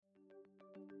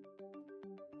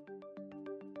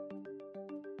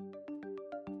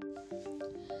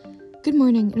Good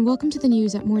morning and welcome to the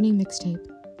news at Morning Mixtape.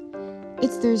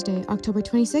 It's Thursday, October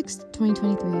 26th,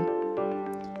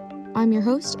 2023. I'm your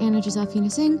host, Anna-Giselle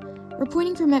Funes-Eng,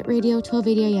 reporting for Met Radio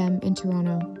 1280 AM in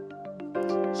Toronto.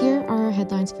 Here are our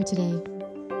headlines for today.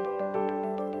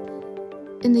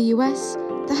 In the US,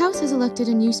 the House has elected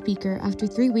a new speaker after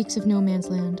 3 weeks of no man's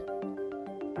land.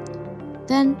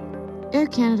 Then, Air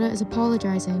Canada is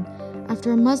apologizing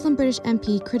after a Muslim British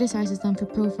MP criticizes them for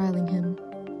profiling him.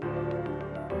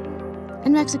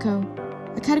 In Mexico,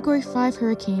 a Category 5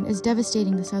 hurricane is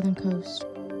devastating the southern coast.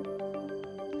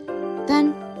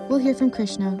 Then, we'll hear from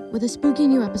Krishna with a spooky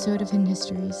new episode of Hidden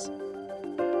Histories.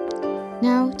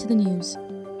 Now to the news.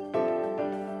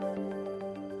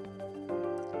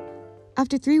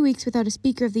 After 3 weeks without a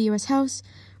Speaker of the U.S. House,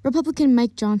 Republican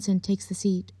Mike Johnson takes the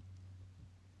seat.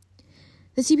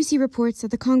 The CBC reports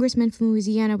that the congressman from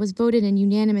Louisiana was voted in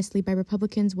unanimously by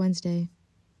Republicans Wednesday.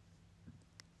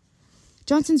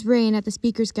 Johnson's reign at the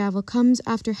Speaker's gavel comes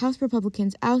after House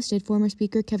Republicans ousted former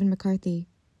Speaker Kevin McCarthy.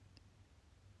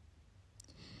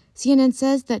 CNN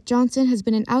says that Johnson has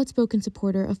been an outspoken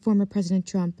supporter of former President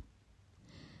Trump.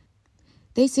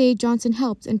 They say Johnson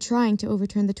helped in trying to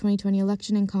overturn the 2020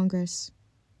 election in Congress.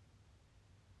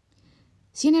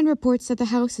 CNN reports that the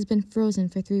House has been frozen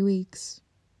for 3 weeks.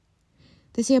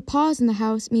 They say a pause in the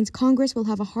House means Congress will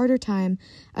have a harder time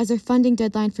as their funding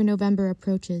deadline for November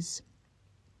approaches.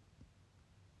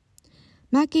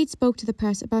 Matt Gaetz spoke to the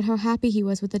press about how happy he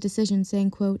was with the decision,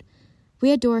 saying, quote,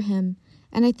 "We adore him,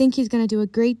 and I think he's going to do a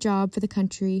great job for the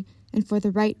country and for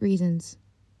the right reasons."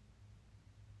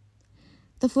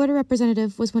 The Florida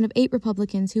representative was one of 8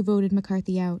 Republicans who voted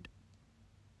McCarthy out.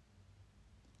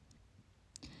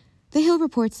 The Hill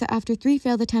reports that after 3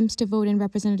 failed attempts to vote in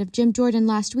Representative Jim Jordan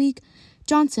last week,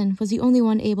 Johnson was the only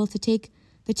one able to take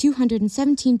the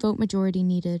 217-vote majority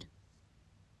needed.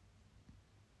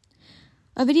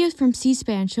 A video from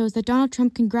C-SPAN shows that Donald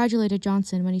Trump congratulated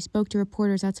Johnson when he spoke to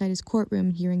reporters outside his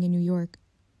courtroom hearing in New York.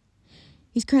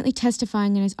 He's currently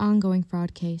testifying in his ongoing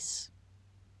fraud case.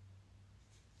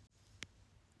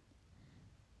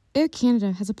 Air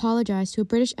Canada has apologized to a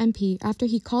British MP after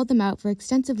he called them out for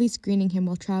extensively screening him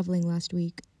while travelling last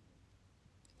week.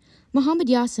 Mohammed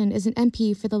Yassin is an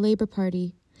MP for the Labour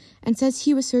Party and says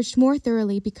he was searched more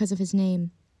thoroughly because of his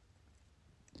name.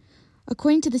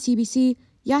 According to the CBC,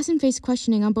 Yassin faced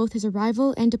questioning on both his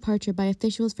arrival and departure by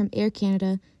officials from Air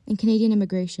Canada and Canadian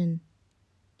Immigration.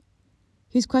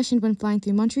 He was questioned when flying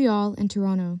through Montreal and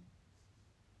Toronto.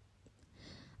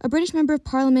 A British member of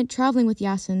Parliament travelling with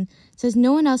Yassin says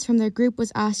no one else from their group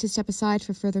was asked to step aside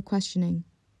for further questioning.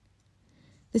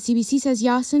 The CBC says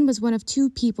Yassin was one of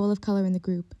 2 people of colour in the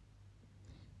group.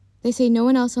 They say no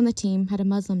one else on the team had a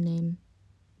Muslim name.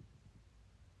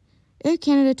 Air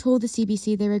Canada told the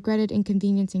CBC they regretted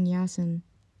inconveniencing Yassin.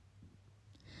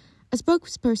 A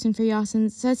spokesperson for Yassin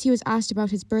says he was asked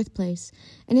about his birthplace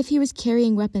and if he was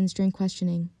carrying weapons during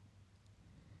questioning.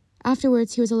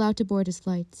 Afterwards, he was allowed to board his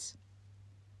flights.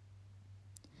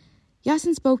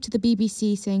 Yassin spoke to the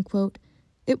BBC saying, quote,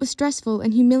 "It was stressful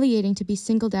and humiliating to be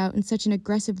singled out in such an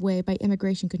aggressive way by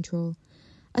immigration control,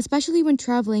 especially when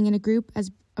travelling in a group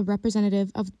as a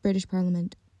representative of the British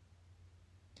Parliament."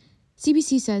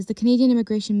 CBC says the Canadian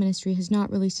Immigration Ministry has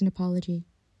not released an apology.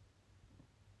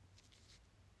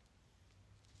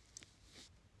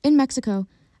 In Mexico,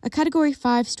 a Category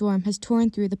 5 storm has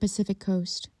torn through the Pacific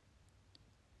coast.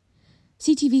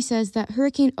 CTV says that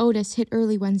Hurricane Otis hit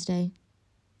early Wednesday.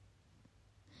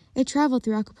 It traveled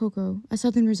through Acapulco, a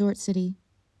southern resort city.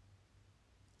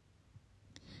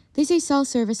 They say cell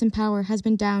service and power has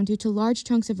been down due to large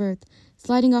chunks of earth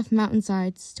sliding off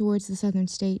mountainsides towards the southern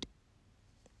state.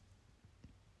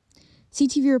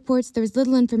 CTV reports there was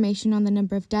little information on the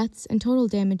number of deaths and total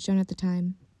damage done at the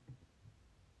time.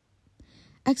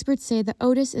 Experts say that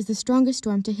Otis is the strongest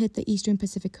storm to hit the eastern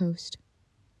Pacific coast.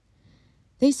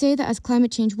 They say that as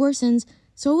climate change worsens,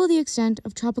 so will the extent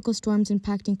of tropical storms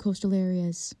impacting coastal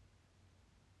areas.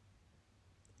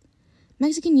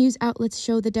 Mexican news outlets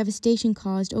show the devastation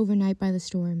caused overnight by the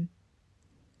storm.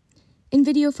 In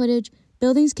video footage,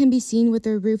 buildings can be seen with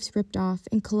their roofs ripped off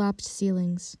and collapsed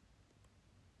ceilings.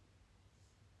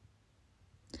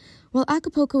 While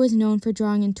Acapulco is known for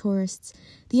drawing in tourists,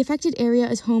 the affected area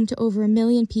is home to over 1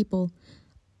 million people,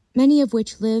 many of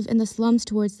which live in the slums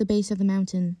towards the base of the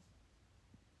mountain.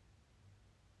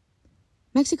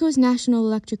 Mexico's National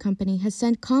Electric Company has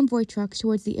sent convoy trucks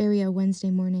towards the area Wednesday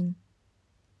morning.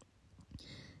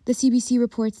 The CBC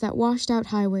reports that washed-out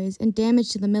highways and damage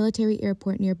to the military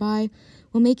airport nearby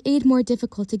will make aid more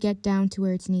difficult to get down to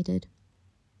where it's needed.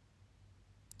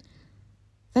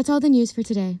 That's all the news for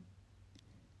today.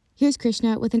 Here's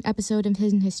Krishna with an episode of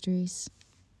Hidden Histories.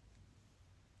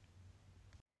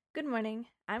 morning,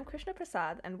 I'm Krishna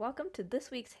and welcome to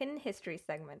this week's Hidden Histories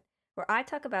segment, where I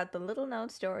talk about the little-known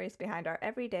stories behind our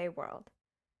everyday world.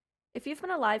 If you've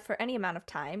been alive for any amount of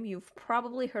time, you've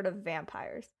probably heard of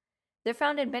vampires. They're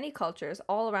found in many cultures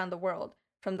all around the world,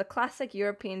 from the classic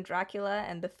European Dracula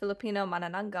and the Filipino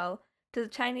Manananggal to the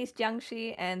Chinese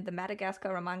Jiangshi and the Madagascar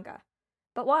Ramanga.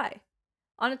 But why?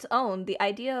 On its own, the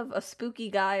idea of a spooky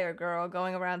guy or girl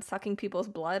going around sucking people's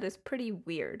blood is pretty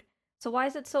weird. So why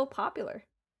is it so popular?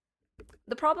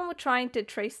 The problem with trying to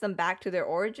trace them back to their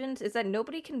origins is that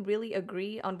nobody can really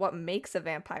agree on what makes a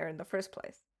vampire in the first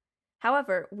place.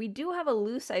 However, we do have a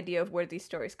loose idea of where these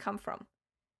stories come from.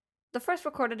 The first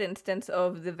recorded instance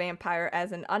of the vampire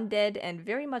as an undead and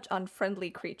very much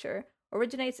unfriendly creature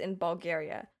originates in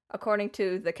Bulgaria, according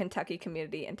to the Kentucky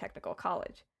Community and Technical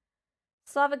College.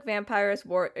 Slavic vampires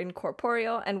were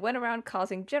incorporeal and went around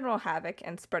causing general havoc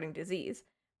and spreading disease,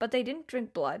 but they didn't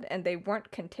drink blood and they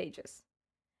weren't contagious.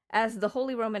 As the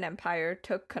Holy Roman Empire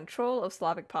took control of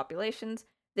Slavic populations,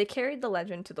 they carried the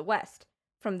legend to the West.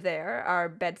 From there, our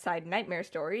bedside nightmare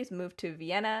stories moved to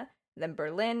Vienna, then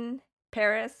Berlin,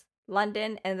 Paris,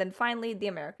 London, and then finally the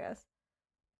Americas.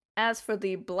 As for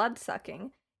the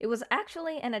blood-sucking, it was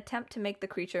actually an attempt to make the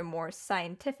creature more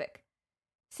scientific.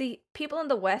 See, people in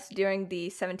the West during the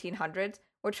 1700s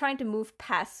were trying to move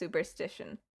past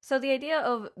superstition, so the idea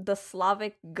of the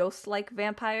Slavic ghost-like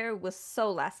vampire was so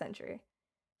last century.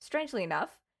 Strangely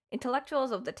enough, intellectuals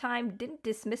of the time didn't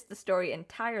dismiss the story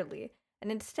entirely,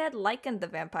 and instead likened the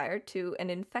vampire to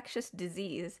an infectious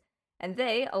disease, and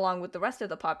they, along with the rest of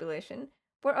the population,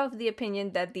 were of the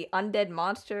opinion that the undead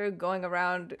monster going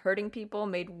around hurting people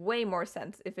made way more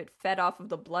sense if it fed off of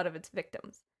the blood of its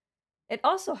victims. It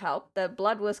also helped that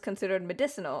blood was considered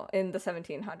medicinal in the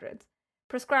 1700s,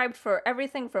 prescribed for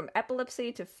everything from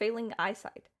epilepsy to failing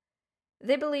eyesight.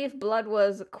 They believed blood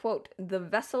was, quote, the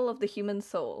vessel of the human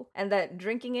soul, and that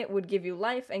drinking it would give you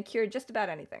life and cure just about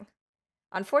anything.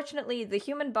 Unfortunately, the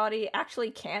human body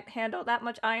actually can't handle that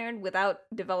much iron without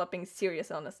developing serious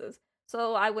illnesses,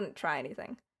 so I wouldn't try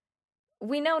anything.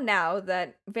 We know now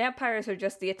that vampires are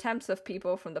just the attempts of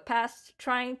people from the past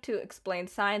trying to explain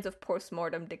signs of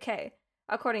post-mortem decay,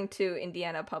 according to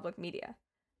Indiana Public Media.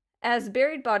 As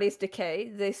buried bodies decay,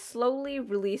 they slowly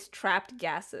release trapped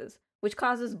gases, which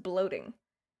causes bloating.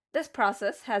 This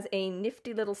process has a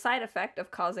nifty little side effect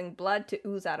of causing blood to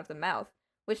ooze out of the mouth,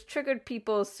 which triggered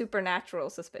people's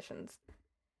supernatural suspicions.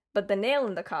 But the nail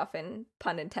in the coffin,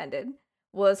 pun intended,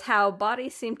 was how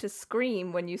bodies seemed to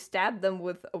scream when you stabbed them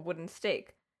with a wooden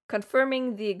stake,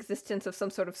 confirming the existence of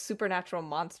some sort of supernatural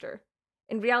monster.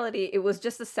 In reality, it was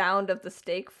just the sound of the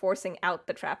stake forcing out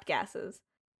the trapped gases.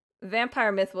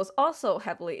 Vampire myth was also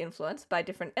heavily influenced by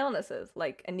different illnesses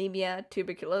like anemia,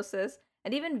 tuberculosis,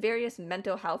 and even various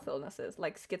mental health illnesses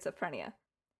like schizophrenia.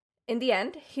 In the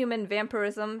end, human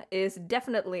vampirism is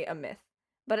definitely a myth,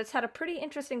 but it's had a pretty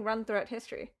interesting run throughout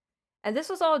history. And this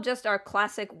was all just our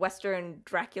classic Western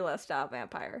Dracula-style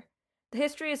vampire. The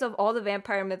histories of all the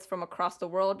vampire myths from across the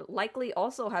world likely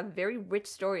also have very rich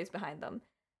stories behind them,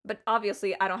 but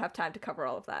obviously I don't have time to cover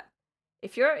all of that.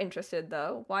 If you're interested,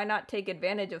 though, why not take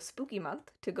advantage of Spooky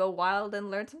Month to go wild and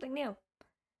learn something new?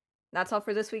 That's all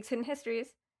for this week's Hidden Histories.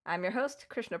 I'm your host,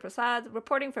 Krishna Prasad,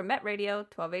 reporting from Met Radio,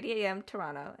 1280 AM,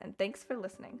 Toronto, and thanks for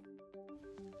listening.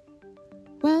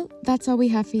 Well, that's all we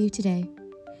have for you today.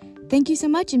 Thank you so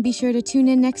much, and be sure to tune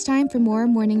in next time for more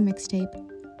Morning Mixtape.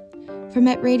 From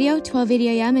Met Radio, 1280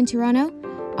 AM in Toronto,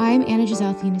 I'm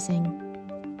Anna-Giselle Funes-Eng.